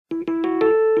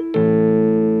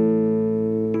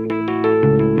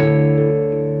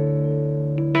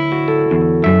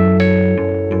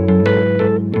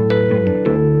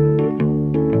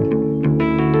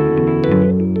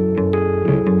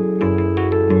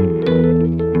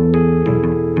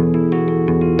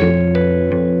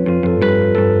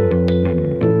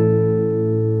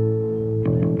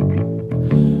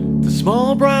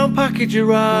package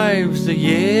arrives a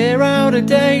year out of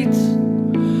date.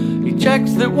 He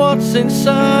checks that what's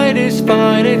inside is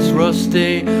fine, it's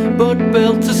rusty, but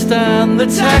built to stand the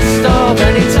test of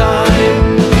any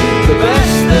time. The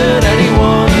best that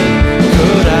anyone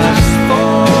could ask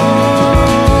for.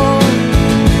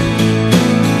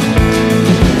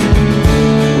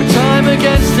 With time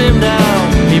against him now,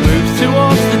 he moves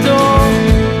towards the door.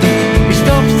 He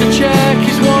stops to check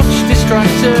his watch,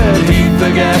 distracted, he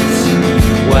forgets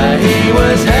where he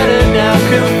was headed, now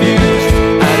confused,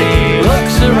 and he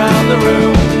looks around the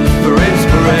room for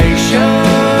inspiration.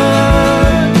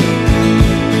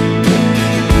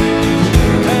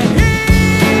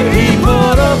 And he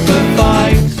put up a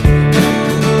fight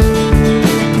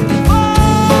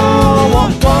for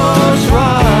what was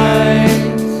right.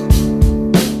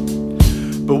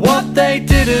 But what they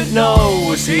didn't know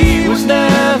was he was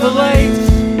never late.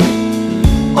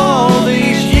 All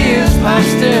these years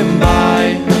passed him by.